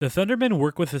The Thundermen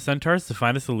work with the Centaurs to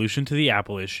find a solution to the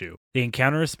apple issue. They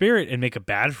encounter a spirit and make a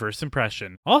bad first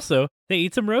impression. Also, they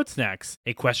eat some road snacks.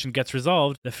 A question gets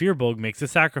resolved, the Firbolg makes a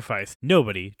sacrifice.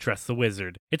 Nobody trusts the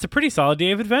wizard. It's a pretty solid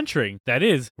day of adventuring. That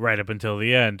is, right up until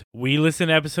the end. We listen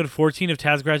to episode 14 of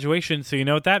Taz Graduation, so you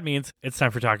know what that means. It's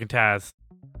time for Talking Taz.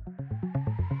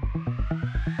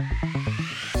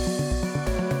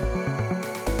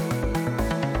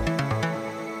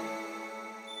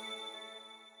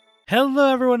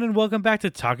 Hello everyone and welcome back to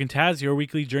Talkin' Taz, your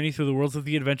weekly journey through the worlds of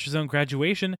the Adventure Zone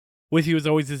Graduation. With you as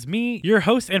always is me, your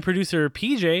host and producer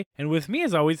PJ, and with me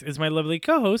as always is my lovely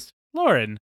co-host,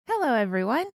 Lauren. Hello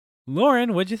everyone.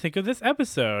 Lauren, what'd you think of this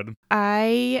episode?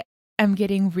 I am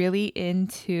getting really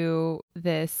into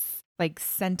this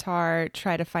centaur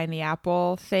try to find the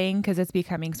apple thing because it's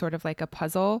becoming sort of like a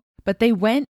puzzle. But they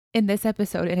went in this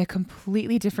episode in a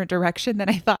completely different direction than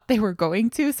I thought they were going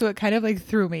to, so it kind of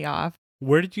threw me off.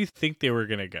 Where did you think they were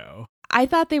going to go? I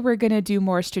thought they were going to do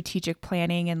more strategic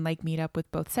planning and meet up with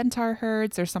both centaur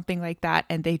herds or something like that.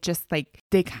 And they just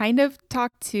they kind of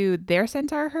talked to their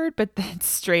centaur herd, but then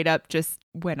straight up just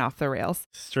went off the rails.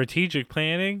 Strategic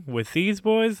planning with these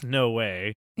boys? No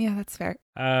way. Yeah, that's fair.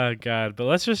 Oh, God. But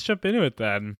let's just jump into it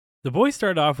then. The boys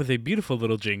start off with a beautiful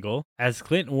little jingle as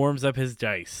Clint warms up his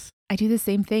dice. I do the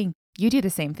same thing. You do the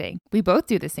same thing. We both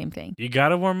do the same thing. You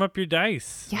gotta warm up your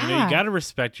dice. Yeah. You gotta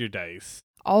respect your dice.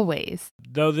 Always.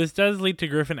 Though this does lead to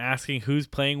Griffin asking who's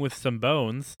playing with some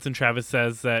bones, and Travis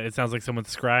says that it sounds like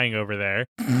someone's scrying over there.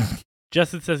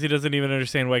 Justin says he doesn't even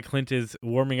understand why Clint is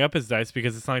warming up his dice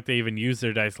because it's not like they even used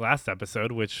their dice last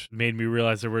episode, which made me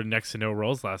realize there were next to no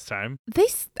rolls last time.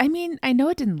 I know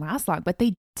it didn't last long, but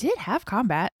they did have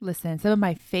combat. Listen, some of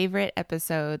my favorite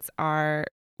episodes are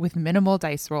with minimal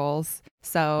dice rolls.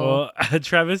 So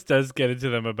Travis does get into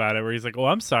them about it where he's like, oh,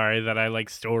 I'm sorry that I like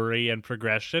story and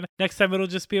progression. Next time it'll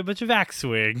just be a bunch of axe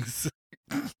swings.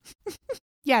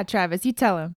 Yeah, Travis, you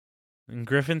tell him. And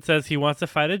Griffin says he wants to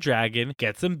fight a dragon,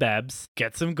 get some bebs,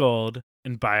 get some gold,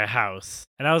 and buy a house.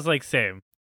 And I was like, same.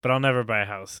 But I'll never buy a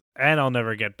house. And I'll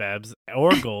never get bebs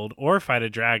or gold or fight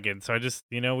a dragon. So I just,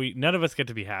 none of us get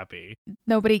to be happy.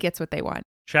 Nobody gets what they want.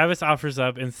 Travis offers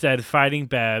up instead fighting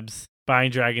bebs,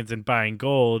 buying dragons, and buying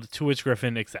gold, to which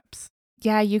Griffin accepts.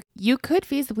 Yeah, you could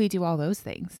feasibly do all those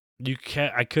things.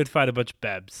 I could fight a bunch of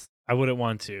bebs. I wouldn't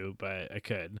want to, but I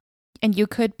could. And you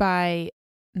could buy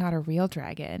not a real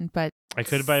dragon, but I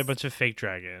could buy a bunch of fake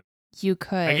dragons. You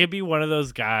could. I could be one of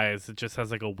those guys that just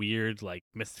has a weird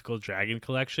mystical dragon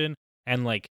collection and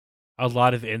a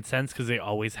lot of incense because they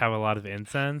always have a lot of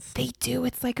incense. They do.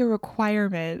 It's like a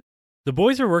requirement. The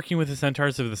boys are working with the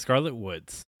centaurs of the Scarlet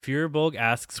Woods. Firbolg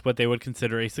asks what they would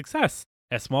consider a success,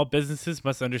 as small businesses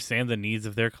must understand the needs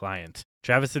of their client.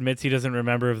 Travis admits he doesn't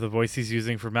remember if the voice he's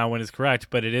using for Malwyn is correct,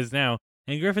 but it is now,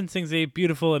 and Griffin sings a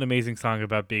beautiful and amazing song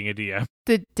about being a DM.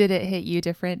 Did it hit you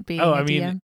different being a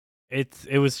DM?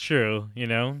 It was true,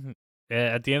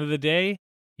 At the end of the day,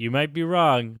 you might be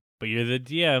wrong, but you're the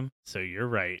DM, so you're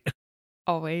right.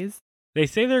 Always. They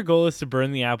say their goal is to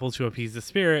burn the apple to appease the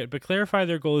spirit, but clarify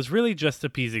their goal is really just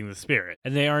appeasing the spirit,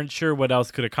 and they aren't sure what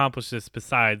else could accomplish this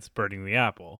besides burning the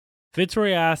apple.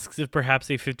 Fitzroy asks if perhaps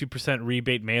a 50%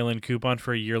 rebate mail-in coupon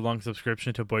for a year-long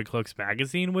subscription to Boy Cloaks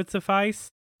magazine would suffice.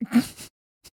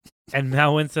 And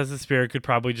Malwyn says the spirit could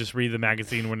probably just read the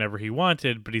magazine whenever he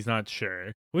wanted, but he's not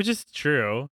sure, which is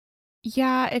true.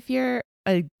 Yeah, if you're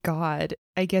a god,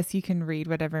 I guess you can read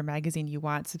whatever magazine you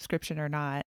want, subscription or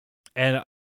not. And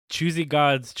choosy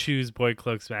gods choose Boy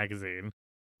Cloaks magazine.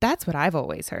 That's what I've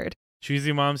always heard.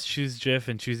 Choosy moms choose Jif,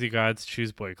 and choosy gods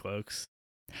choose Boy Cloaks.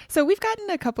 So we've gotten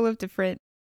a couple of different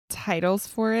titles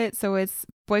for it. So it's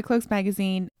Boy Cloaks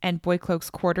magazine and Boy Cloaks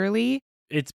Quarterly.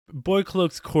 It's Boy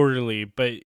Cloaks Quarterly,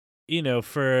 but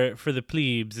for the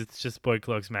plebes, it's just Boy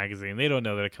Cloaks magazine. They don't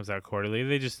know that it comes out quarterly.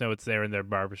 They just know it's there in their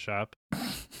barbershop.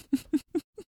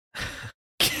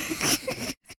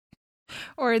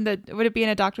 Or would it be in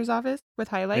a doctor's office with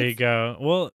highlights? There you go.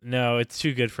 Well, no, it's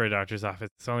too good for a doctor's office.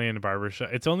 It's only in a barbershop.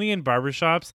 It's only in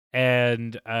barbershops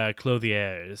and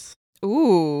clothiers.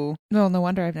 Ooh. Well, no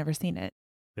wonder I've never seen it.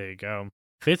 There you go.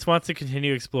 Fitz wants to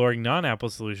continue exploring non-Apple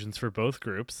solutions for both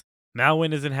groups.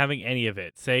 Malwyn isn't having any of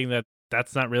it, saying that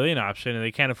that's not really an option and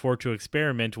they can't afford to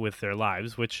experiment with their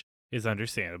lives, which is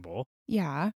understandable.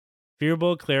 Yeah.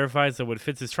 Firbolg clarifies that what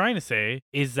Fitz is trying to say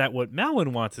is that what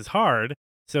Malwyn wants is hard,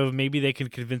 so maybe they can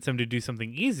convince him to do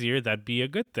something easier. That'd be a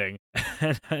good thing.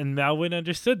 And Malwyn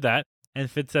understood that, and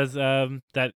Fitz says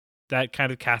that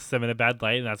kind of casts them in a bad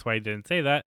light, and that's why he didn't say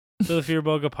that. So the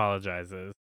Firbolg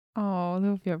apologizes. Oh,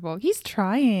 the Firbolg. He's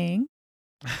trying.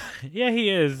 Yeah, he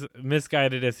is,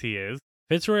 misguided as he is.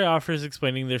 Fitzroy offers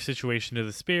explaining their situation to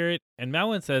the spirit, and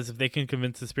Malwin says if they can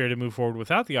convince the spirit to move forward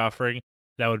without the offering,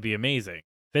 that would be amazing.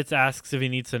 Fitz asks if he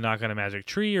needs to knock on a magic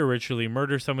tree or ritually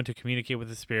murder someone to communicate with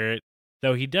the spirit,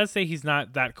 though he does say he's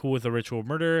not that cool with a ritual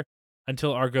murder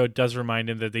until Argo does remind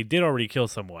him that they did already kill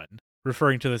someone,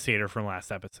 referring to the satyr from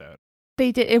last episode.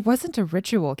 They did. It wasn't a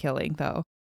ritual killing, though.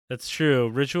 That's true.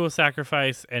 Ritual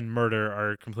sacrifice and murder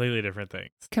are completely different things.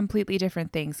 Completely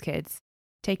different things, kids.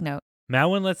 Take note.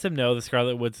 Malwin lets him know the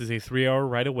Scarlet Woods is a 3-hour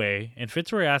ride away, and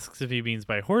Fitzroy asks if he means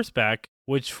by horseback,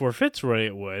 which for Fitzroy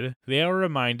it would. They are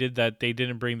reminded that they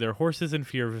didn't bring their horses in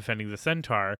fear of offending the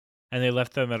centaur, and they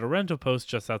left them at a rental post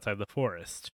just outside the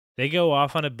forest. They go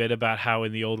off on a bit about how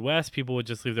in the Old West, people would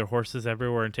just leave their horses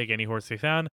everywhere and take any horse they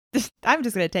found. I'm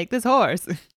just going to take this horse.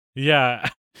 Yeah.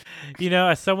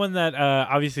 As someone that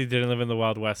obviously didn't live in the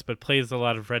Wild West, but plays a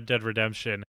lot of Red Dead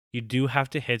Redemption, you do have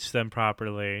to hitch them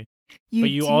properly. But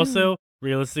you also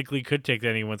realistically could take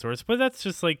anyone's horse. But that's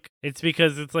just it's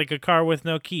because it's like a car with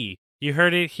no key. You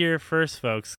heard it here first,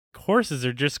 folks. Horses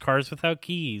are just cars without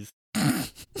keys.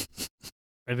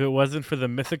 If it wasn't for the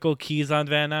mythical keys on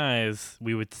Van Nuys,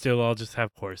 we would still all just have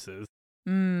horses.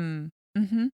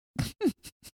 Mm-hmm.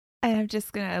 I'm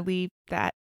just going to leave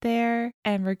that there,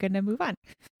 and we're going to move on.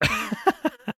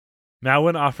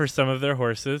 Malwin offers some of their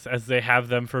horses as they have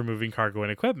them for moving cargo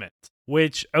and equipment.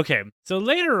 Which, okay, so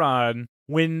later on,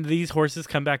 when these horses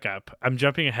come back up, I'm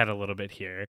jumping ahead a little bit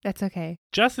here. That's okay.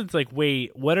 Justin's like,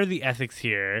 wait, what are the ethics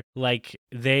here?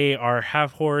 They are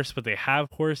half horse, but they have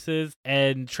horses.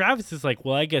 And Travis is like,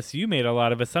 well, I guess you made a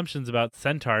lot of assumptions about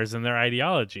centaurs and their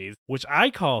ideologies, which I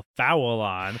call foul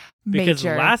on. Because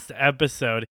last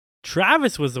episode,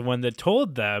 Travis was the one that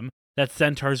told them that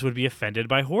centaurs would be offended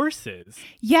by horses.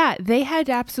 Yeah, they had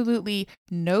absolutely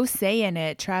no say in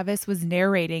it. Travis was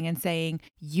narrating and saying,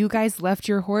 you guys left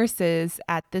your horses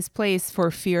at this place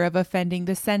for fear of offending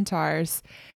the centaurs.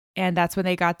 And that's when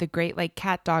they got the great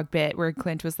cat dog bit where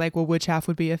Clint was like, well, which half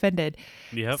would be offended?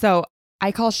 Yep. So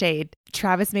I call shade.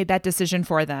 Travis made that decision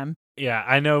for them. Yeah,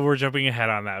 I know we're jumping ahead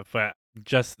on that, but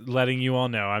just letting you all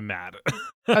know I'm mad.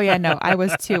 Oh, yeah, no, I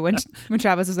was too. When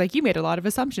Travis was like, you made a lot of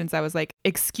assumptions, I was like,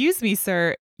 excuse me,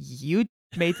 sir, you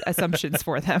made assumptions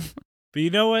for them. But you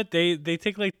know what? They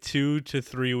take 2 to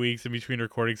 3 weeks in between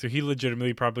recordings, so he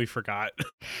legitimately probably forgot.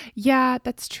 Yeah,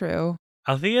 that's true.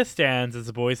 Althea stands as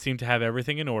the boys seem to have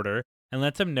everything in order and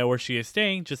lets them know where she is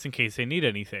staying just in case they need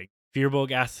anything.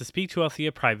 Firbolg asks to speak to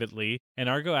Althea privately, and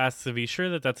Argo asks if he's sure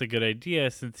that that's a good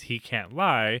idea since he can't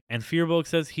lie, and Firbolg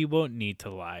says he won't need to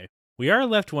lie. We are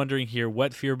left wondering here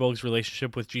what Firbolg's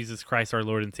relationship with Jesus Christ, our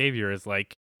Lord and Savior, is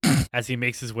like as he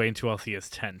makes his way into Althea's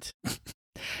tent.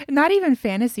 Not even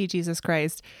fantasy Jesus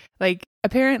Christ.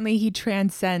 Apparently he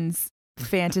transcends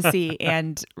fantasy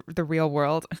and the real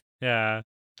world. Yeah.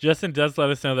 Justin does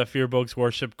let us know that Firbolgs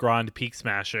worship Grand Peak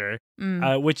Smasher,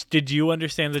 which, did you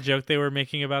understand the joke they were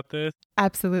making about this?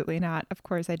 Absolutely not. Of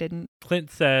course I didn't.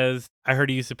 Clint says, I heard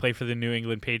he used to play for the New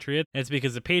England Patriots, and it's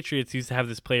because the Patriots used to have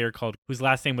this player whose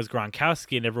last name was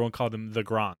Gronkowski, and everyone called him the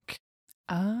Gronk.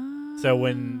 Oh. So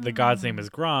when the god's name is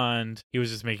Grand, he was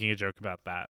just making a joke about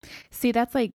that. See,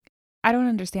 that's I don't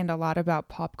understand a lot about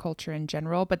pop culture in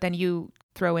general, but then you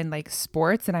throw in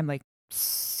sports, and I'm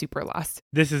super lost.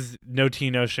 This is no tea,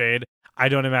 no shade. I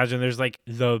don't imagine there's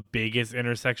the biggest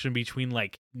intersection between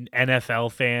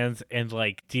NFL fans and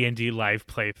D&D live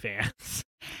play fans.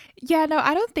 Yeah, no,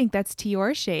 I don't think that's tea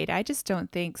or shade. I just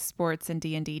don't think sports and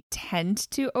D&D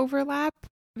tend to overlap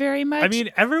very much. I mean,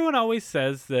 everyone always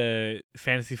says that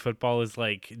fantasy football is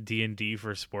D&D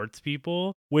for sports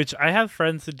people, which I have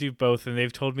friends that do both, and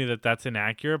they've told me that that's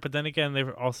inaccurate. But then again,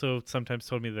 they've also sometimes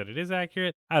told me that it is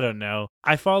accurate. I don't know.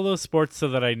 I follow sports so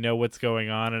that I know what's going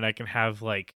on and I can have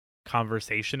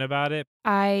conversation about it.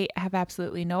 I have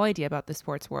absolutely no idea about the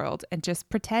sports world and just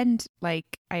pretend I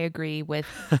agree with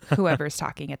whoever's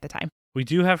talking at the time. We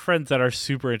do have friends that are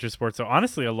super into sports. So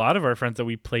honestly, a lot of our friends that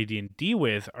we play D&D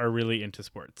with are really into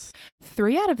sports.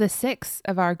 3 out of the 6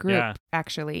 of our group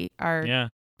actually are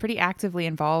pretty actively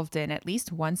involved in at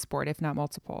least one sport, if not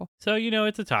multiple. So,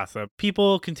 it's a toss-up.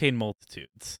 People contain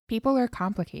multitudes. People are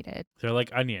complicated. They're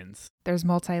like onions. There's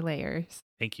multi-layers.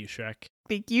 Thank you, Shrek.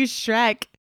 Thank you, Shrek.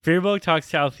 Firbolg talks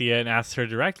to Althea and asks her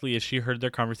directly if she heard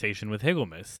their conversation with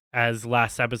Higglemus, as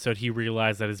last episode he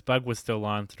realized that his bug was still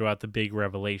on throughout the big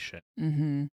revelation,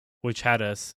 which had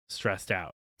us stressed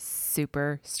out.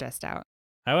 Super stressed out.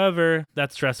 However,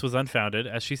 that stress was unfounded,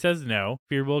 as she says no.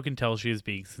 Firbolg can tell she is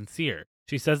being sincere.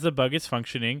 She says the bug is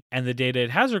functioning, and the data it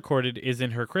has recorded is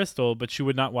in her crystal, but she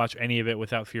would not watch any of it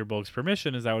without Firbolg's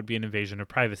permission, as that would be an invasion of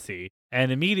privacy.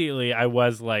 And immediately I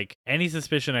was like, any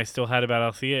suspicion I still had about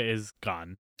Althea is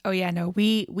gone. Oh yeah, no,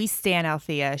 we stan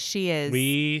Althea. She is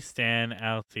We stan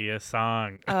Althea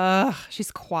Song.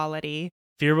 she's quality.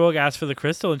 Firbolg asks for the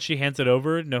crystal and she hands it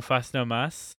over, no fuss, no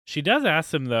muss. She does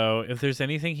ask him, though, if there's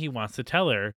anything he wants to tell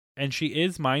her, and she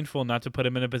is mindful not to put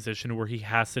him in a position where he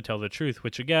has to tell the truth,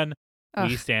 which again,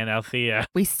 we stan Althea.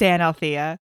 We stan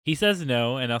Althea. He says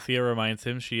no, and Althea reminds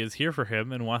him she is here for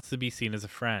him and wants to be seen as a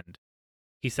friend.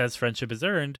 He says friendship is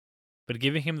earned, but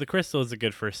giving him the crystal is a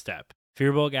good first step.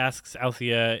 Firbolg asks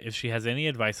Althea if she has any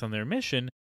advice on their mission,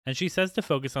 and she says to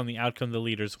focus on the outcome the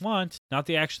leaders want, not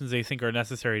the actions they think are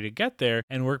necessary to get there,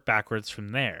 and work backwards from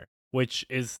there, which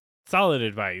is solid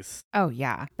advice. Oh,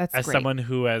 yeah, that's as great. Someone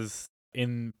who has,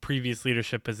 in previous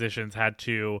leadership positions, had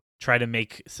to try to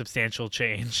make substantial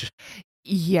change.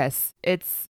 Yes,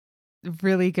 it's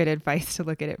really good advice to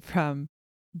look at it from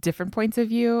different points of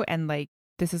view and like,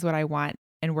 this is what I want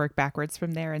and work backwards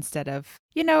from there instead of,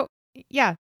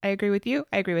 yeah, I agree with you.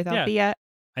 I agree with Althea.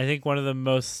 I think one of the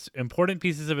most important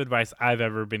pieces of advice I've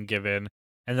ever been given,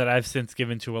 and that I've since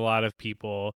given to a lot of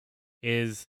people,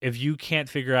 is if you can't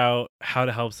figure out how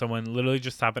to help someone, literally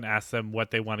just stop and ask them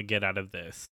what they want to get out of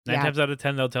this. 9 times out of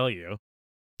 10, they'll tell you.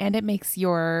 And it makes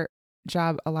your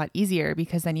job a lot easier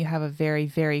because then you have a very,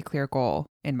 very clear goal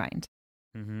in mind.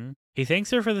 Mm-hmm. He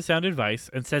thanks her for the sound advice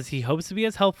and says he hopes to be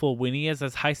as helpful when he is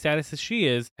as high status as she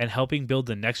is and helping build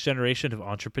the next generation of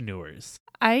entrepreneurs.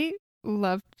 I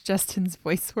loved Justin's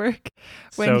voice work.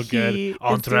 When so good.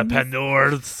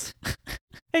 Entrepreneurs.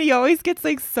 And he always gets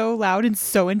like so loud and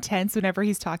so intense whenever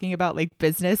he's talking about like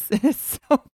business. It's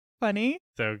so funny.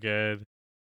 So good.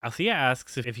 Althea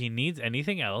asks if he needs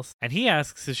anything else, and he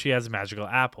asks if she has a magical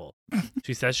apple.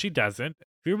 She says she doesn't.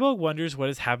 Firbolg wonders what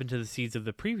has happened to the seeds of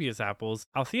the previous apples.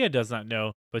 Althea does not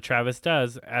know, but Travis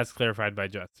does, as clarified by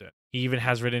Justin. He even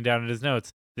has written down in his notes,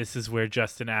 this is where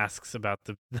Justin asks about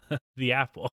the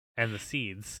apple and the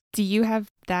seeds. Do you have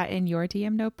that in your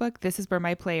DM notebook? This is where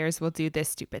my players will do this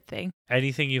stupid thing.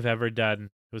 Anything you've ever done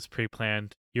was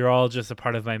pre-planned. You're all just a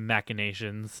part of my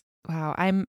machinations. Wow,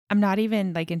 I'm not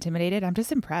even like intimidated. I'm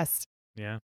just impressed.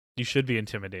 Yeah, you should be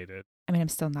intimidated. I mean, I'm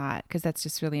still not, because that's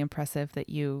just really impressive that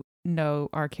you know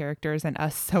our characters and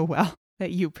us so well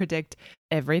that you predict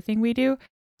everything we do.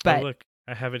 But look,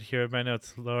 I have it here in my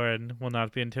notes. Lauren will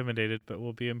not be intimidated, but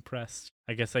will be impressed.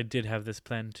 I guess I did have this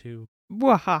plan too.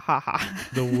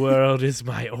 The world is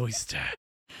my oyster,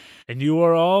 and you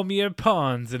are all mere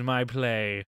pawns in my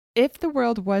play. If the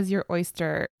world was your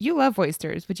oyster, you love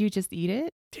oysters, would you just eat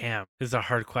it? Damn, this is a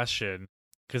hard question.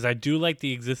 Because I do like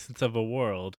the existence of a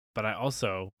world, but I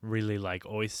also really like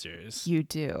oysters. You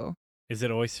do. Is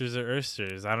it oysters or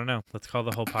oysters? I don't know. Let's call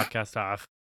the whole podcast off.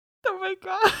 Oh my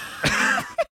God.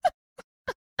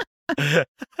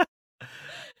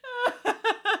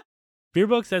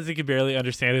 Firbolg says he can barely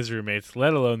understand his roommates,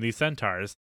 let alone these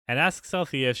centaurs, and asks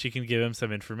Althea if she can give him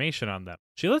some information on them.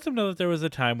 She lets him know that there was a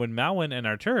time when Malwyn and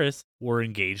Arturus were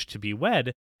engaged to be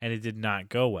wed, and it did not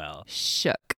go well.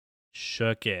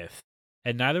 Shooketh.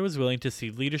 And neither was willing to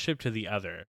cede leadership to the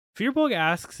other. Firbolg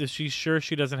asks if she's sure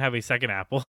she doesn't have a second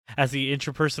apple, as the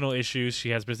interpersonal issues she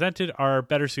has presented are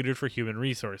better suited for human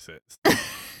resources.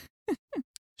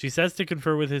 She says to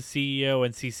confer with his CEO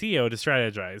and CCO to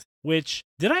strategize, which,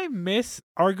 did I miss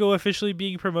Argo officially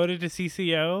being promoted to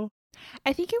CCO?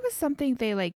 I think it was something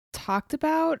they like talked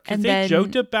about and they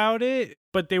joked about it,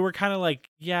 but they were kind of like,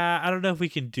 yeah, I don't know if we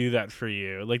can do that for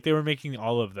you. Like they were making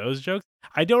all of those jokes.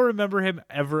 I don't remember him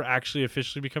ever actually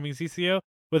officially becoming CCO,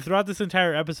 but throughout this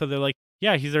entire episode, they're like,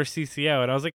 yeah, he's our CCO.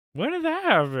 And I was like, when did that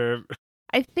happen?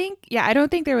 I don't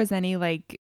think there was any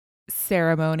like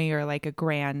ceremony or like a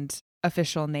grand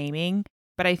official naming,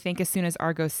 but I think as soon as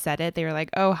Argo said it, they were like,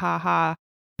 oh, haha.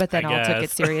 But then all took it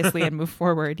seriously and moved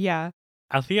forward. Yeah.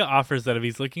 Althea offers that if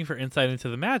he's looking for insight into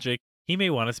the magic, he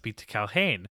may want to speak to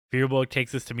Calhane. Firbolg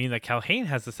takes this to mean that Calhane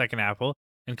has the second apple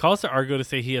and calls to Argo to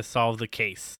say he has solved the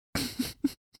case.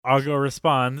 Argo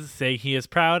responds, saying he is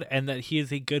proud and that he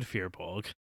is a good Firbolg.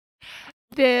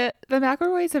 The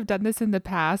McElroys have done this in the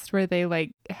past where they like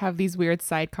have these weird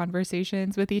side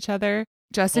conversations with each other.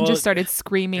 Justin just started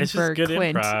screaming for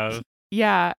Clint. Improv.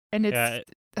 Yeah, and it's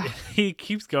he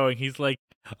keeps going. He's like,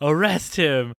 arrest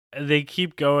him. And they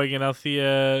keep going, and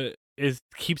Althea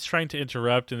keeps trying to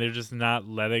interrupt, and they're just not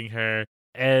letting her.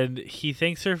 And he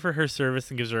thanks her for her service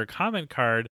and gives her a comment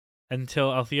card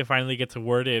until Althea finally gets a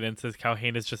word in and says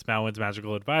Calhane is just Malwyn's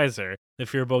magical advisor. The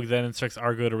Firbolg then instructs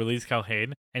Argo to release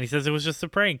Calhane, and he says it was just a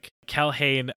prank.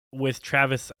 Calhane, with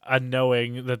Travis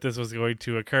unknowing that this was going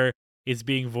to occur, is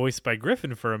being voiced by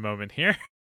Griffin for a moment here.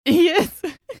 Yes.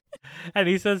 And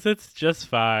he says it's just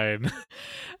fine.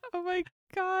 Oh my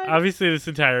God. Obviously, this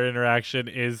entire interaction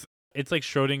it's like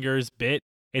Schrodinger's bit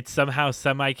it's somehow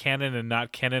semi-canon and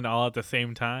not canon all at the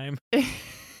same time.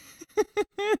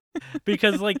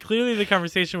 Because, like, clearly the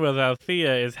conversation with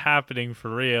Althea is happening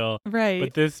for real. Right.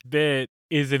 But this bit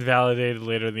is invalidated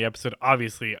later in the episode.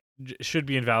 Obviously, should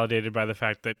be invalidated by the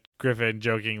fact that Griffin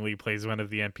jokingly plays one of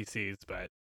the NPCs, but...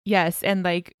 Yes, and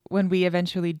like when we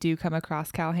eventually do come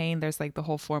across Calhane, there's like the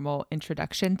whole formal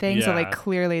introduction thing. So like Yeah.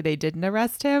 clearly they didn't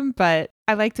arrest him, but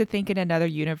I like to think in another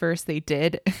universe they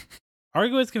did.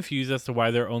 Argo is confused as to why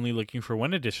they're only looking for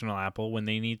one additional apple when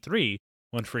they need 3,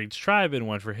 one for each tribe and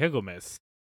one for Higglemas.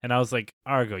 And I was like,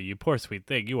 Argo, you poor sweet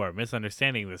thing, you are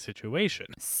misunderstanding the situation.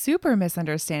 Super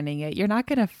misunderstanding it. You're not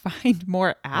going to find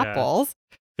more apples.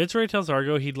 Fitzroy tells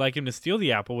Argo he'd like him to steal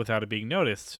the apple without it being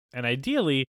noticed, and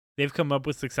ideally, they've come up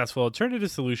with successful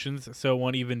alternative solutions so it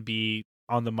won't even be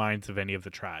on the minds of any of the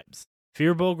tribes.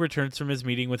 Firbolg returns from his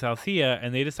meeting with Althea,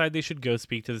 and they decide they should go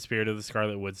speak to the spirit of the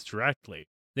Scarlet Woods directly.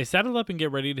 They saddle up and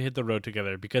get ready to hit the road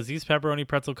together because these pepperoni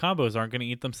pretzel combos aren't going to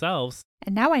eat themselves.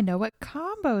 And now I know what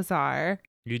combos are.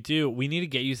 You do. We need to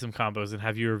get you some combos and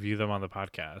have you review them on the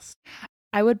podcast.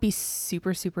 I would be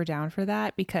super, super down for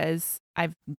that because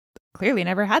I've clearly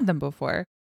never had them before.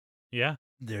 Yeah,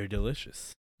 they're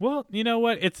delicious. Well, you know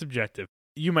what? It's subjective.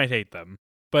 You might hate them,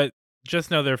 but just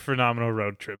know they're phenomenal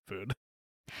road trip food.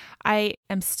 I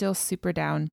am still super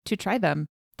down to try them.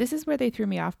 This is where they threw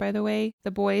me off, by the way,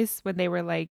 the boys, when they were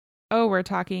like, oh, we're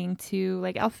talking to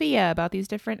like Althea about these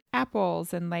different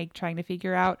apples and like trying to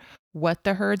figure out what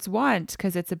the herds want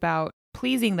because it's about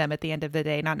pleasing them at the end of the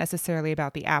day, not necessarily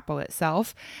about the apple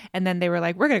itself. And then they were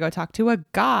like, we're going to go talk to a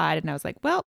god. And I was like,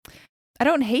 well, I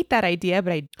don't hate that idea,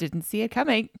 but I didn't see it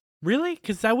coming. Really?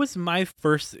 Because that was my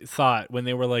first thought when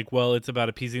they were like, well, it's about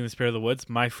appeasing the spirit of the woods.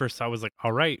 My first thought was like,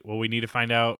 all right, well, we need to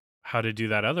find out how to do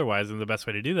that otherwise. And the best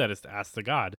way to do that is to ask the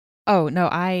god. Oh, no,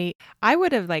 I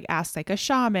would have like asked like a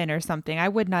shaman or something. I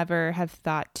would never have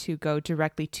thought to go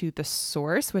directly to the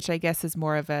source, which I guess is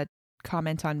more of a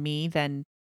comment on me than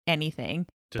anything.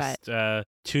 Just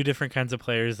two different kinds of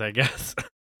players, I guess.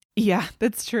 Yeah,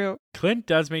 that's true. Clint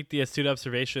does make the astute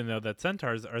observation, though, that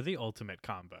centaurs are the ultimate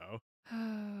combo.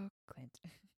 Oh, Clint.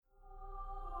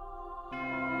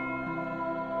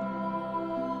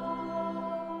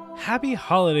 Happy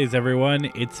holidays,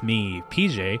 everyone. It's me,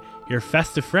 PJ, your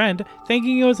festive friend,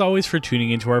 thanking you as always for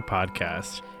tuning into our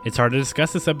podcast. It's hard to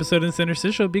discuss this episode in its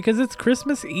interstitial because it's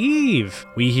Christmas Eve.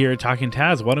 We here at Talking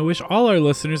Taz want to wish all our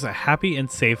listeners a happy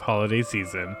and safe holiday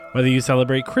season. Whether you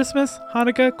celebrate Christmas,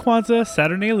 Hanukkah, Kwanzaa,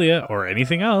 Saturnalia, or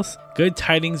anything else, good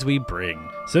tidings we bring.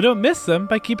 So don't miss them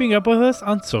by keeping up with us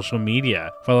on social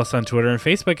media. Follow us on Twitter and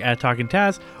Facebook at Talking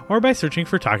Taz or by searching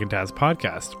for Talking Taz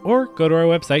Podcast. Or go to our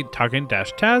website,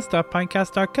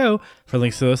 talking-taz.pinecast.co for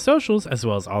links to those socials as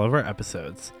well as all of our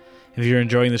episodes. If you're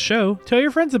enjoying the show, tell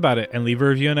your friends about it and leave a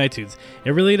review on iTunes.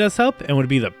 It really does help and would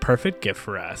be the perfect gift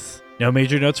for us. No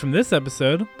major notes from this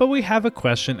episode, but we have a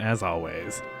question as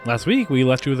always. Last week, we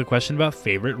left you with a question about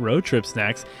favorite road trip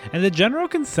snacks, and the general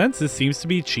consensus seems to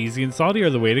be cheesy and salty are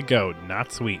the way to go,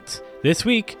 not sweet. This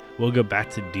week, we'll go back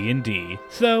to D&D,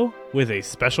 though with a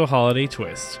special holiday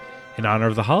twist. In honor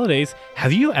of the holidays,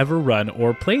 have you ever run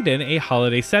or played in a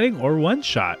holiday setting or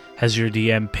one-shot? Has your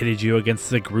DM pitted you against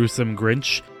the gruesome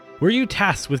Grinch? Were you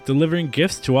tasked with delivering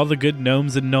gifts to all the good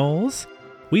gnomes and gnolls?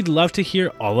 We'd love to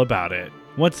hear all about it.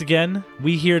 Once again,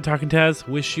 we here at Talking Taz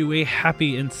wish you a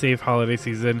happy and safe holiday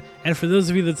season. And for those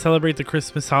of you that celebrate the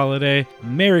Christmas holiday,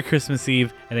 Merry Christmas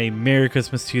Eve and a Merry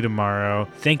Christmas to you tomorrow.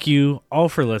 Thank you all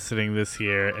for listening this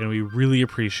year, and we really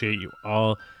appreciate you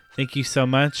all. Thank you so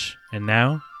much. And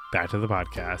now, back to the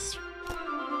podcast.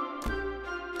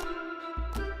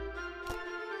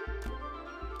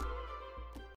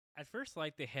 At first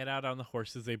light, they head out on the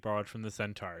horses they borrowed from the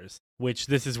centaurs, which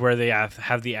this is where they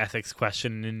have the ethics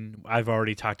question, and I've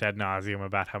already talked ad nauseum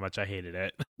about how much I hated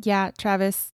it. Yeah,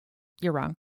 Travis, you're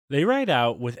wrong. They ride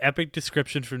out with epic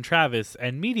description from Travis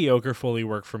and mediocre Foley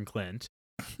work from Clint.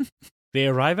 They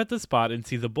arrive at the spot and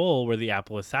see the bowl where the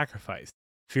apple is sacrificed.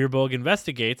 Firbolg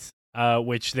investigates,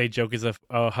 which they joke is a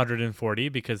 140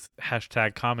 because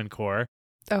hashtag Common Core.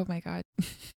 Oh my God.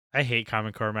 I hate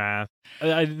Common Core math.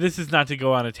 This is not to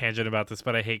go on a tangent about this,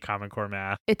 but I hate Common Core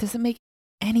math. It doesn't make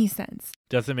any sense.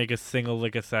 Doesn't make a single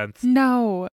lick of sense.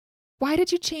 No. Why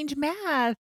did you change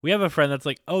math? We have a friend that's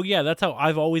like, oh yeah, that's how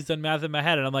I've always done math in my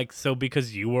head. And I'm like, so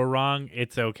because you were wrong,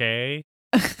 it's okay?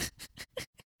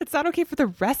 It's not okay for the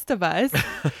rest of us.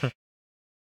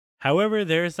 However,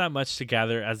 there is not much to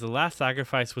gather as the last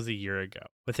sacrifice was a year ago.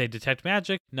 With a detect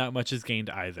magic, not much is gained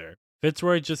either.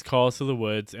 Fitzroy just calls to the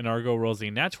woods, and Argo rolls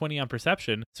a nat 20 on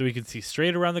perception so he can see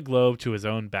straight around the globe to his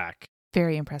own back.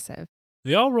 Very impressive.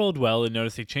 They all rolled well and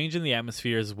notice a change in the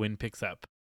atmosphere as wind picks up.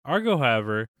 Argo,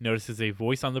 however, notices a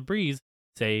voice on the breeze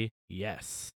say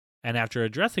yes. And after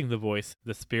addressing the voice,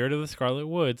 the spirit of the Scarlet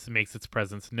Woods makes its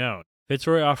presence known.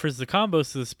 Fitzroy offers the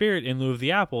combos to the spirit in lieu of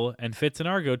the apple, and Fitz and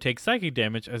Argo take psychic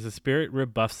damage as the spirit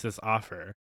rebuffs this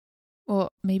offer. Well,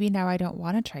 maybe now I don't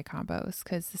want to try combos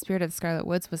because the spirit of the Scarlet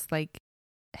Woods was like,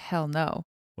 hell no.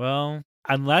 Well,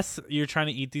 unless you're trying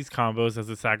to eat these combos as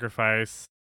a sacrifice,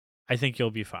 I think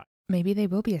you'll be fine. Maybe they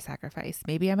will be a sacrifice.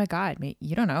 Maybe I'm a god.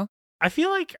 You don't know. I feel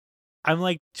like I'm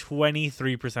like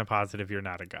 23% positive you're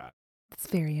not a god. It's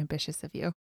very ambitious of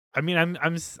you. I mean,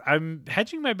 I'm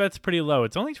hedging my bets pretty low.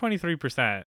 It's only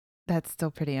 23%. That's still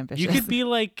pretty ambitious. You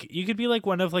could be like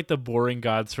one of like the boring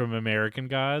gods from American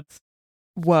Gods.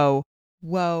 Whoa.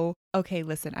 Okay,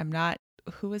 listen, I'm not.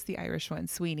 Who was the Irish one?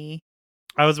 Sweeney.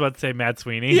 I was about to say Matt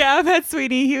Sweeney. Yeah, Matt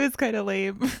Sweeney. He was kind of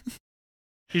lame.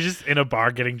 He's just in a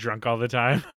bar getting drunk all the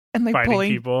time. And like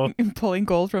people. pulling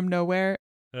gold from nowhere.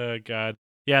 Oh god.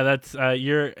 Yeah, that's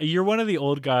you're one of the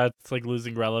old gods like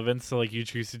losing relevance, so like you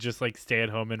choose to just like stay at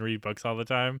home and read books all the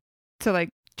time. To like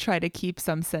try to keep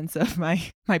some sense of my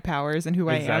powers and who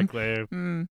I am.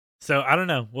 Exactly. So I don't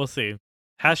know. We'll see.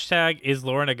 Hashtag is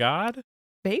Lauren a god?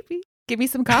 Maybe. Give me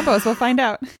some combos. We'll find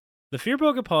out. The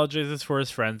Firbolg apologizes for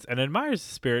his friends and admires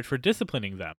the spirit for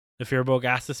disciplining them. The Firbolg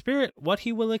asks the spirit what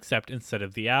he will accept instead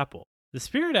of the apple. The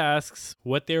spirit asks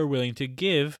what they are willing to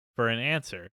give for an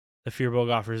answer. The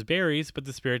Firbolg offers berries, but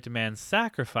the spirit demands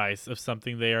sacrifice of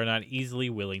something they are not easily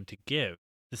willing to give.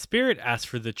 The spirit asks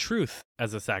for the truth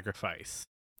as a sacrifice.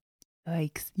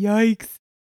 Yikes.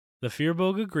 The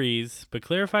Firbolg agrees, but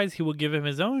clarifies he will give him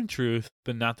his own truth,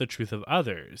 but not the truth of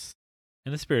others.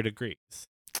 And the spirit agrees.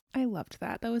 I loved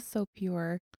that. That was so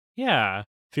pure. Yeah.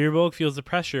 Firbolg feels the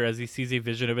pressure as he sees a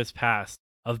vision of his past,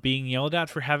 of being yelled at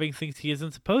for having things he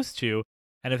isn't supposed to,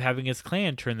 and of having his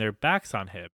clan turn their backs on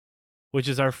him. Which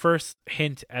is our first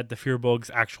hint at the Firbolg's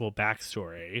actual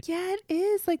backstory. Yeah, it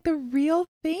is like the real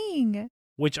thing.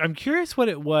 Which I'm curious what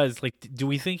it was. Like, do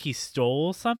we think he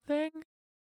stole something?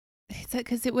 It's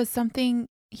because it was something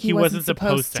he wasn't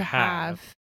supposed to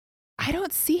have. I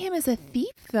don't see him as a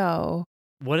thief, though.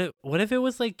 What if it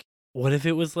was like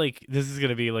this is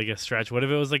gonna be like a stretch. What if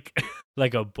it was like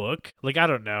like a book? Like I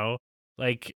don't know.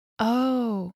 Like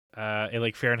in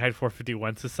like Fahrenheit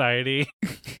 451 Society.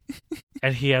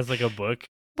 And he has like a book.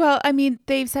 Well, I mean,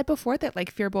 they've said before that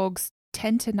like Firbolgs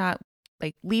tend to not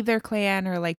like leave their clan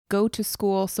or like go to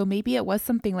school. So maybe it was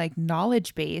something like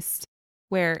knowledge based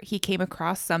where he came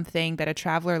across something that a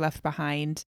traveler left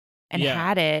behind and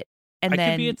had it. And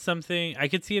then I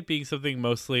could see it being something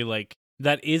mostly like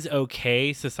that is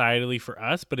okay societally for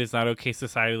us, but it's not okay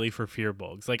societally for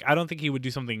Firbolgs. Like I don't think he would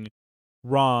do something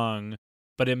wrong,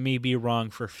 but it may be wrong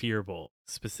for Firbolg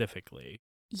specifically.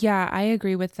 Yeah, I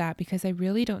agree with that because I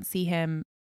really don't see him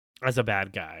as a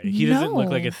bad guy. He doesn't look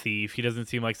like a thief. He doesn't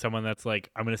seem like someone that's like,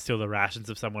 I'm going to steal the rations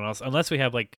of someone else. Unless we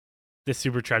have like this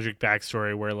super tragic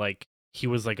backstory where like he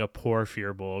was like a poor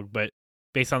Firbolg. But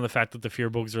based on the fact that the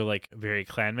Firbolgs are like very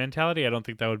clan mentality, I don't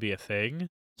think that would be a thing.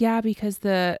 Yeah, because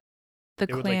the they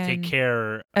clan would like take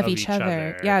care of each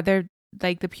other. Yeah, they're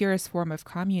like the purest form of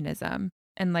communism.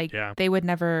 And like they would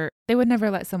never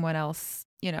let someone else,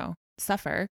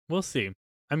 suffer. We'll see.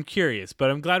 I'm curious,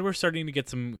 but I'm glad we're starting to get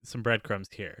some breadcrumbs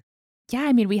here. Yeah,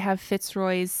 I mean, we have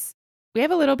Fitzroy's. We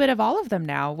have a little bit of all of them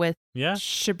now with Yeah.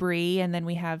 Chabris, and then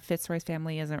we have Fitzroy's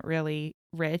family isn't really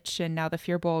rich, and now the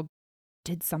Firbolg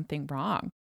did something wrong.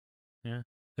 Yeah.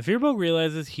 The Firbolg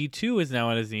realizes he too is now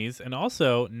on his knees and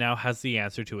also now has the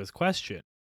answer to his question.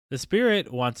 The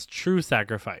spirit wants true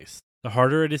sacrifice. The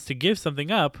harder it is to give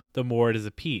something up, the more it is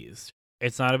appeased.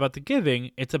 It's not about the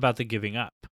giving, it's about the giving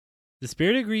up. The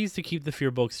spirit agrees to keep the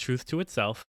Firbolg's truth to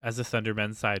itself as a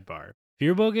Thundermen sidebar.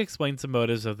 Firbolg explains the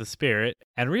motives of the spirit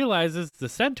and realizes the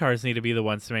centaurs need to be the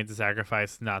ones to make the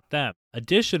sacrifice, not them.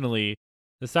 Additionally,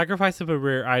 the sacrifice of a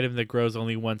rare item that grows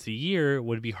only once a year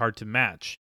would be hard to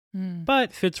match.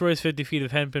 But Fitzroy's 50 feet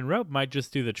of hempen rope might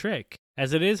just do the trick,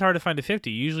 as it is hard to find a 50.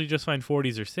 You usually just find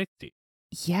 40s or 60.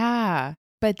 Yeah,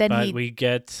 but then we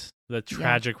get the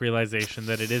tragic realization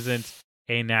that it isn't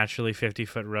a naturally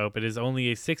 50-foot rope. It is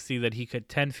only a 60 that he cut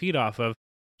 10 feet off of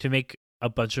to make a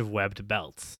bunch of webbed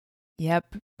belts.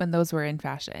 Yep, when those were in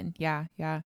fashion. Yeah.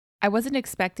 I wasn't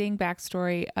expecting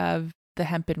backstory of the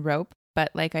hempen rope,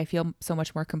 but like I feel so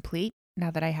much more complete now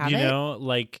that I have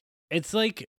it.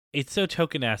 It's so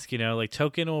Tolkien-esque, like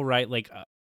Tolkien will write like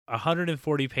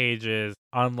 140 pages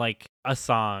on like a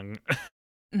song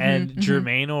and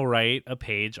Germain will write a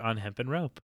page on hempen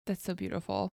rope. That's so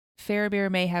beautiful.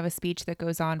 Faramir may have a speech that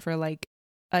goes on for like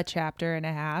a chapter and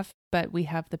a half, but we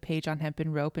have the page on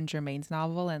hempen rope in Germain's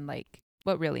novel and like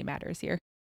what really matters here.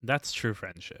 That's true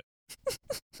friendship.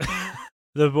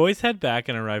 The boys head back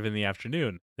and arrive in the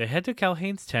afternoon. They head to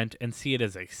Calhane's tent and see it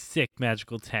as a sick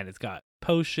magical tent. It's got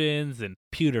potions and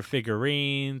pewter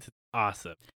figurines.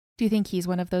 Awesome. Do you think he's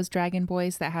one of those dragon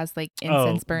boys that has like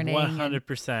incense burning?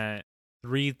 100%.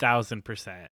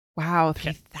 3,000%. Wow,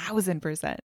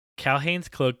 3,000%. Calhane's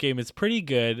cloak game is pretty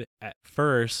good at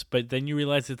first, but then you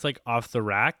realize it's like off the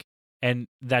rack, and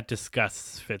that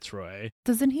disgusts Fitzroy.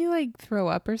 Doesn't he like throw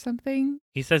up or something?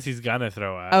 He says he's gonna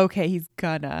throw up. Okay, he's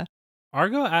gonna.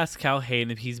 Argo asks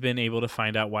Calhane if he's been able to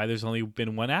find out why there's only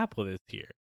been one apple this year.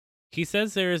 He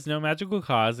says there is no magical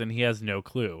cause and he has no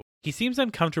clue. He seems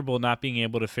uncomfortable not being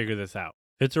able to figure this out.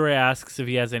 Fitzroy asks if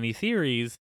he has any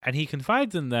theories, and he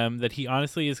confides in them that he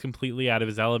honestly is completely out of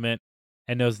his element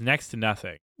and knows next to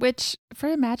nothing. Which, for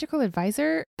a magical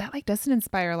advisor, that like doesn't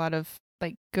inspire a lot of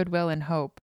like goodwill and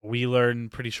hope. We learn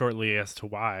pretty shortly as to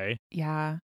why.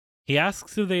 Yeah. He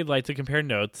asks if they'd like to compare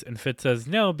notes, and Fitz says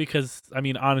no because,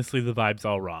 honestly, the vibe's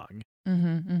all wrong.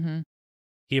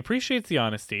 He appreciates the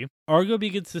honesty. Argo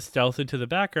begins to stealth into the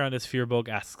background as Firbolg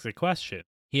asks a question.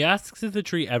 He asks if the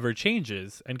tree ever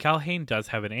changes, and Calhane does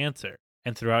have an answer.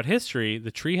 And throughout history,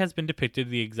 the tree has been depicted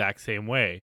the exact same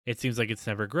way. It seems like it's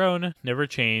never grown, never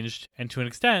changed, and to an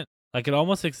extent, like it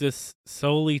almost exists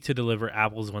solely to deliver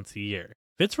apples once a year.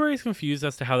 Fitzroy is confused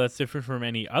as to how that's different from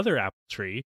any other apple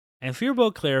tree, and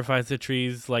Firbolg clarifies that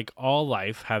trees, like all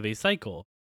life, have a cycle,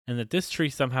 and that this tree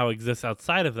somehow exists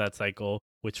outside of that cycle,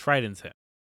 which frightens him.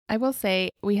 I will say,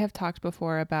 we have talked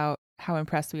before about how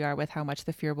impressed we are with how much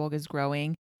the Firbolg is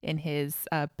growing in his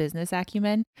business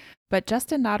acumen, but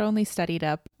Justin not only studied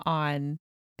up on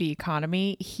the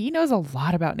economy, he knows a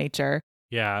lot about nature.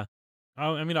 Yeah.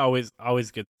 Always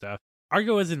good stuff.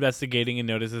 Argo is investigating and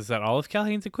notices that all of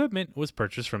Calhane's equipment was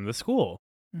purchased from the school.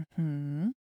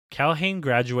 Calhane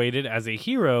graduated as a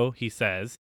hero, he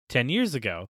says, 10 years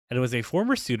ago, and was a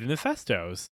former student of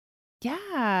Festo's.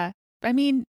 Yeah.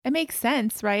 It makes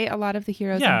sense, right? A lot of the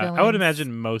heroes and villains. I would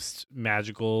imagine most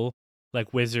magical,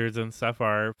 like wizards and stuff,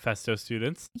 are Festo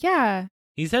students. Yeah.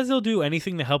 He says he'll do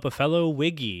anything to help a fellow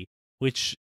Wiggy,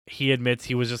 which he admits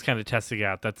he was just kind of testing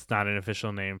out. That's not an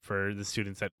official name for the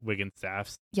students at Wigan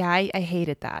Staffs. Yeah, I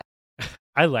hated that.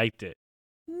 I liked it.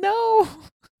 No.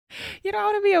 You don't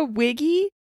want to be a Wiggy?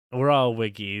 We're all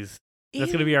Wiggies. That's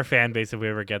Ew. going to be our fan base if we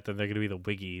ever get them. They're going to be the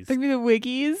Wiggies. They're going to be the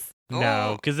Wiggies?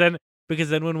 No, because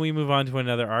then when we move on to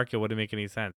another arc, it wouldn't make any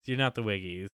sense. You're not the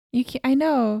Wiggies. You can't, I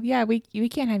know. Yeah, we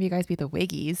can't have you guys be the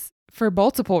Wiggies for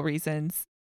multiple reasons.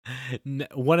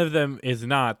 One of them is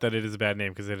not that it is a bad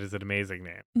name because it is an amazing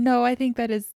name. No, I think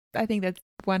that's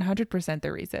 100%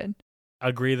 the reason.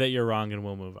 Agree that you're wrong and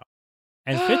we'll move on.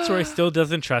 And Fitzroy still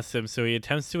doesn't trust him, so he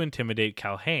attempts to intimidate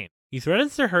Calhane. He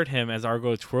threatens to hurt him as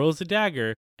Argo twirls a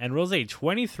dagger and rolls a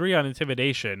 23 on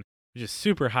intimidation, which is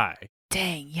super high.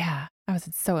 Dang, yeah. I was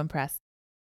so impressed.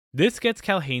 This gets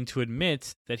Calhane to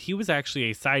admit that he was actually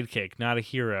a sidekick, not a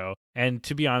hero, and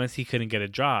to be honest, he couldn't get a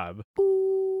job.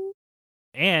 Ooh.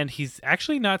 And he's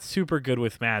actually not super good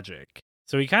with magic.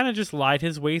 So he kind of just lied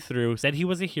his way through, said he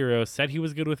was a hero, said he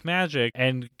was good with magic,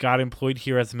 and got employed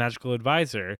here as a magical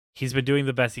advisor. He's been doing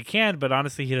the best he can, but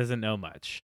honestly, he doesn't know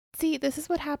much. See, this is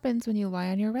what happens when you lie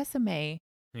on your resume.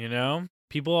 You know?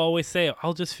 People always say,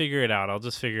 I'll just figure it out.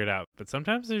 But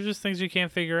sometimes there's just things you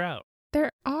can't figure out. There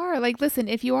are. Like, listen,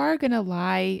 if you are going to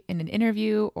lie in an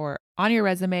interview or on your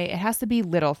resume, it has to be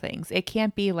little things. It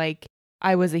can't be like,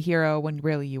 I was a hero when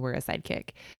really you were a sidekick.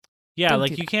 Yeah,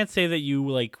 like you can't say that you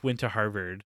like went to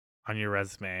Harvard on your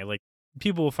resume. Like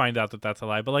people will find out that that's a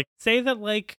lie. But like say that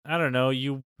like, I don't know,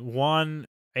 you won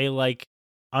a like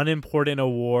unimportant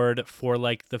award for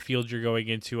like the field you're going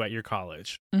into at your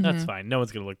college. That's fine. No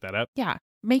one's going to look that up. Yeah.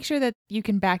 Make sure that you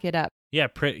can back it up. Yeah,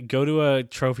 go to a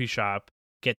trophy shop,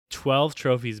 get 12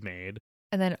 trophies made.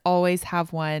 And then always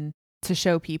have one to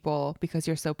show people because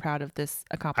you're so proud of this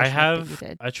accomplishment I that you have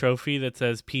did. a trophy that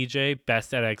says PJ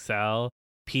Best at Excel,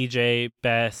 PJ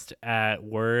Best at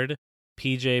Word,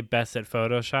 PJ Best at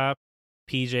Photoshop,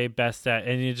 PJ Best at,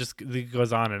 and it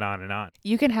goes on and on and on.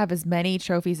 You can have as many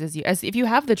trophies as if you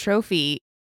have the trophy,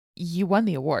 you won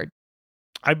the award.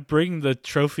 I bring the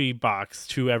trophy box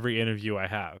to every interview I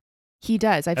have. He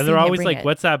does. And they're always like,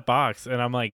 "What's that box?" And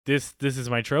I'm like, "This is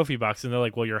my trophy box." And they're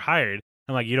like, "Well, you're hired."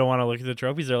 I'm like, "You don't want to look at the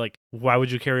trophies?" They're like, "Why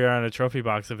would you carry around a trophy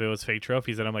box if it was fake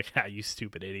trophies?" And I'm like, "Ha, you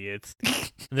stupid idiots."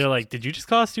 And they're like, "Did you just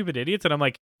call us stupid idiots?" And I'm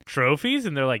like, "Trophies?"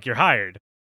 And they're like, "You're hired."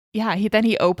 Yeah, then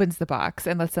he opens the box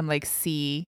and lets them like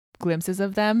see glimpses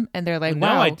of them, and they're like,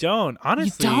 "Wow." No, I don't.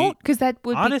 Honestly, you don't, because that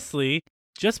would honestly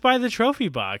just buy the trophy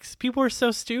box. People are so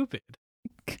stupid.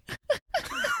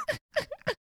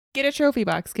 Get a trophy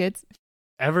box, kids.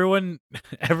 Everyone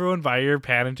buy your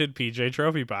patented PJ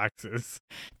trophy boxes.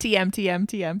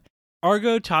 TM.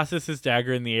 Argo tosses his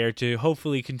dagger in the air to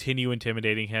hopefully continue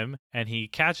intimidating him, and he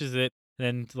catches it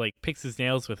and then picks his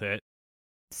nails with it.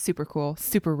 Super cool.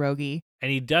 Super roguey. And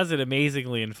he does it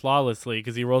amazingly and flawlessly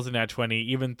because he rolls a nat 20,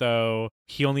 even though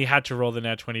he only had to roll the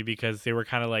nat 20 because they were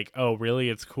kind of like, oh, really?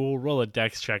 It's cool. Roll a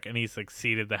dex check. And he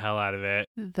succeeded the hell out of it.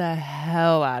 The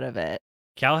hell out of it.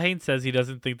 Calhane says he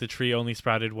doesn't think the tree only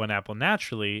sprouted one apple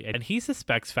naturally, and he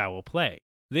suspects foul play.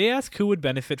 They ask who would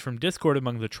benefit from discord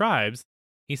among the tribes.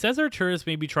 He says Arturus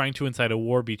may be trying to incite a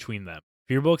war between them.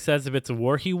 Firbolg says if it's a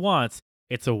war he wants,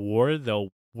 it's a war they'll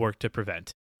work to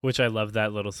prevent, which I love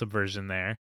that little subversion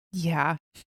there. Yeah.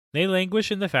 They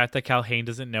languish in the fact that Calhane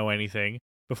doesn't know anything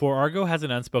before Argo has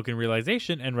an unspoken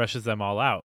realization and rushes them all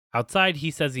out. Outside,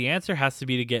 he says the answer has to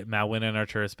be to get Malwyn and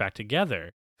Arturus back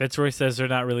together. Fitzroy says they're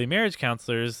not really marriage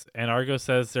counselors, and Argo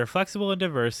says they're flexible and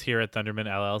diverse here at Thunderman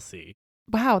LLC.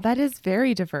 Wow, that is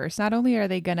very diverse. Not only are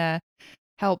they going to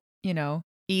help,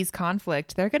 ease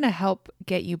conflict, they're going to help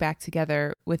get you back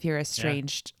together with your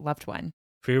estranged loved one.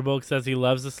 Firbolg says he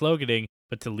loves the sloganing,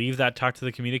 but to leave that talk to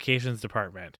the communications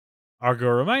department. Argo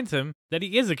reminds him that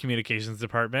he is a communications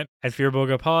department, and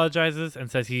Firbolg apologizes and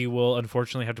says he will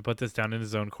unfortunately have to put this down in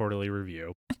his own quarterly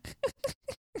review.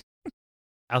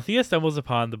 Althea stumbles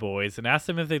upon the boys and asks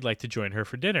them if they'd like to join her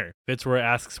for dinner. Fitzroy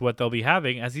asks what they'll be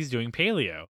having as he's doing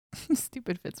paleo.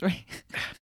 Stupid Fitzroy.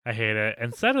 I hate it.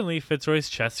 And suddenly, Fitzroy's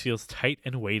chest feels tight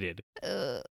and weighted.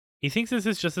 He thinks this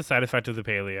is just a side effect of the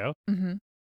paleo,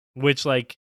 which,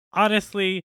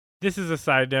 honestly, this is a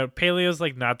side note. Paleo's,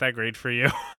 not that great for you.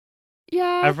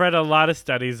 Yeah. I've read a lot of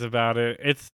studies about it.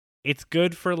 It's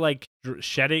good for,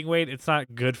 shedding weight. It's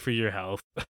not good for your health.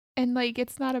 And,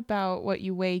 it's not about what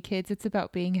you weigh, kids. It's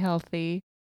about being healthy.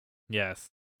 Yes.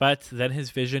 But then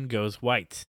his vision goes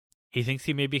white. He thinks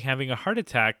he may be having a heart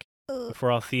attack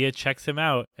before Althea checks him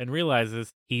out and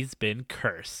realizes he's been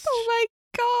cursed. Oh, my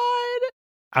God.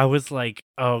 I was like,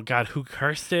 oh, God, who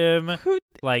cursed him?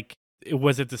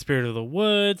 Was it the spirit of the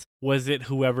woods? Was it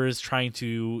whoever's trying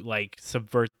to,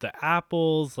 subvert the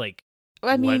apples?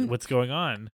 What's going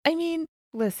on? I mean,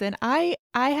 listen, I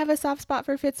have a soft spot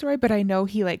for Fitzroy, but I know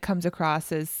he comes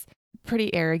across as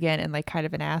pretty arrogant and kind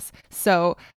of an ass.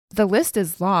 So the list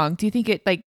is long. Do you think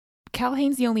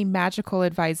Calhane's the only magical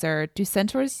advisor? Do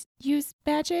centaurs use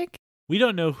magic? We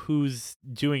don't know who's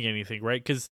doing anything, right?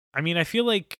 Because, I feel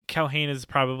like Calhane is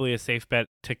probably a safe bet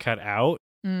to cut out.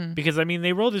 Because,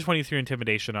 they rolled a 23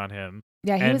 intimidation on him.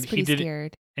 Yeah, he was pretty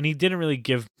scared. And he didn't really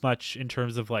give much in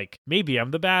terms of, maybe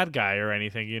I'm the bad guy or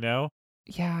anything,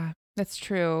 Yeah, that's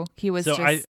true. He was so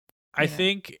just... I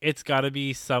think it's got to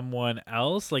be someone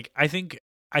else. I think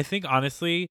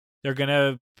honestly, they're going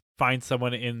to find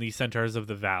someone in the Centaurs of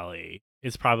the Valley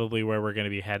is probably where we're going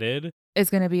to be headed. Is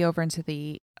going to be over into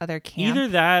the other camp. Either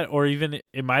that or even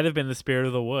it might have been the Spirit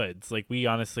of the Woods. We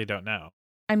honestly don't know.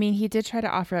 He did try to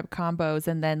offer up combos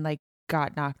and then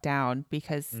got knocked down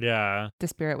because the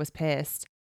spirit was pissed.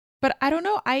 But I don't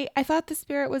know. I thought the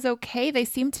spirit was okay.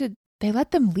 They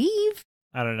let them leave.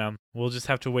 I don't know. We'll just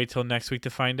have to wait till next week to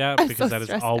find out because that is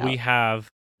all we have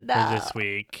for this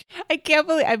week. I can't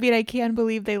believe, I can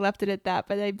believe they left it at that,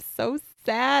 but I'm so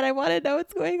sad. I want to know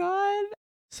what's going on.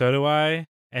 So do I.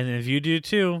 And if you do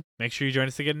too, make sure you join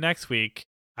us again next week.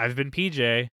 I've been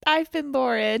PJ. I've been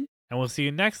Lauren. And we'll see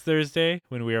you next Thursday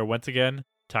when we are once again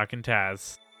talking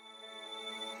Taz.